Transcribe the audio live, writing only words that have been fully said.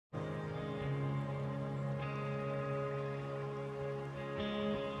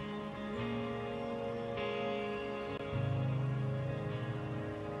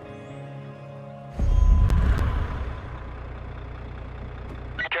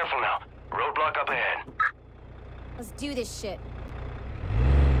Careful now. Roadblock up ahead. Let's do this shit.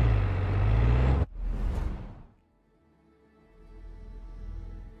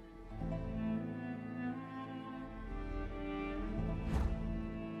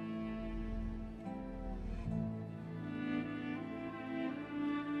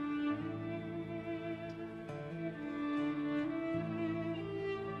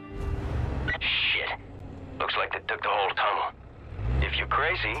 Shit. Looks like they took the whole tunnel. If you're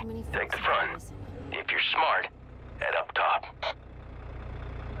crazy, take the front. If you're smart, head up top.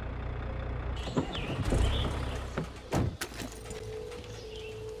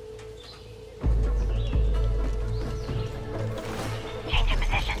 Change of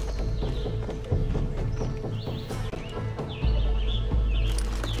position.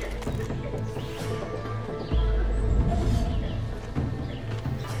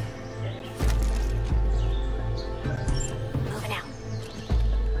 Moving out.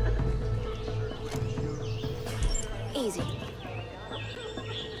 Easy.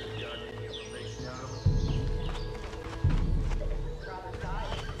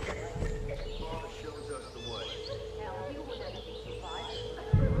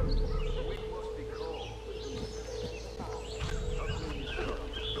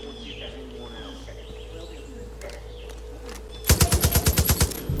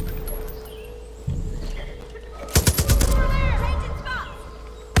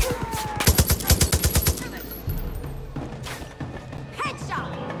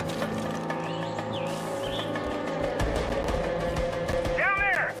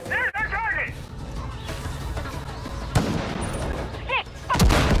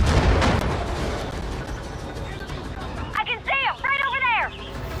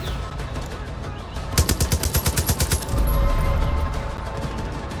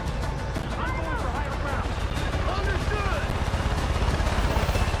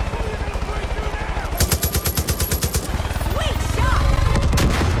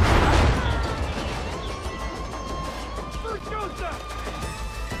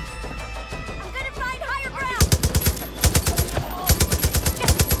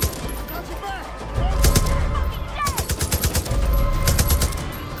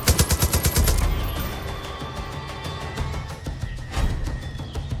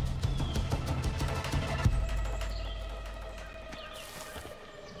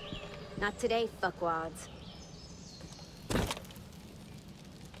 Not today, fuckwads.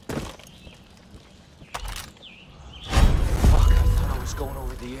 Fuck, I thought I was going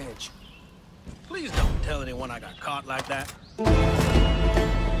over the edge. Please don't tell anyone I got caught like that.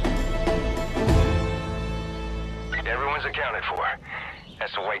 Everyone's accounted for.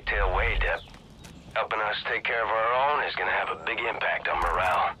 That's the Whitetail way, Deb. Helping us take care of our own is gonna have a big impact on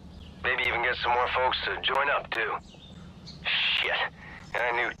morale. Maybe even get some more folks to join up, too. Shit. And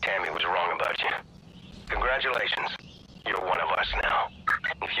I knew Tammy was wrong about you. Congratulations. You're one of us now.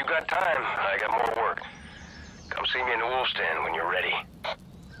 If you got time, I got more work. Come see me in the Wolf's Den when you're ready.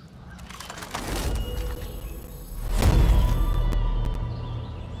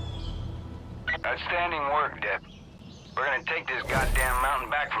 Outstanding work, Deb. We're gonna take this goddamn mountain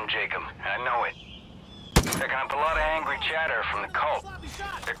back from Jacob. I know it. Picking up a lot of angry chatter from the cult.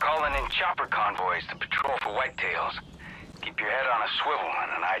 They're calling in chopper convoys to patrol for whitetails. Keep your head on a swivel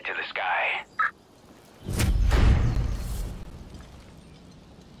and an eye to the sky.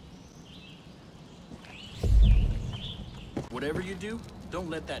 Whatever you do, don't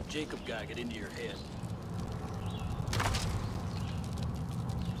let that Jacob guy get into your head.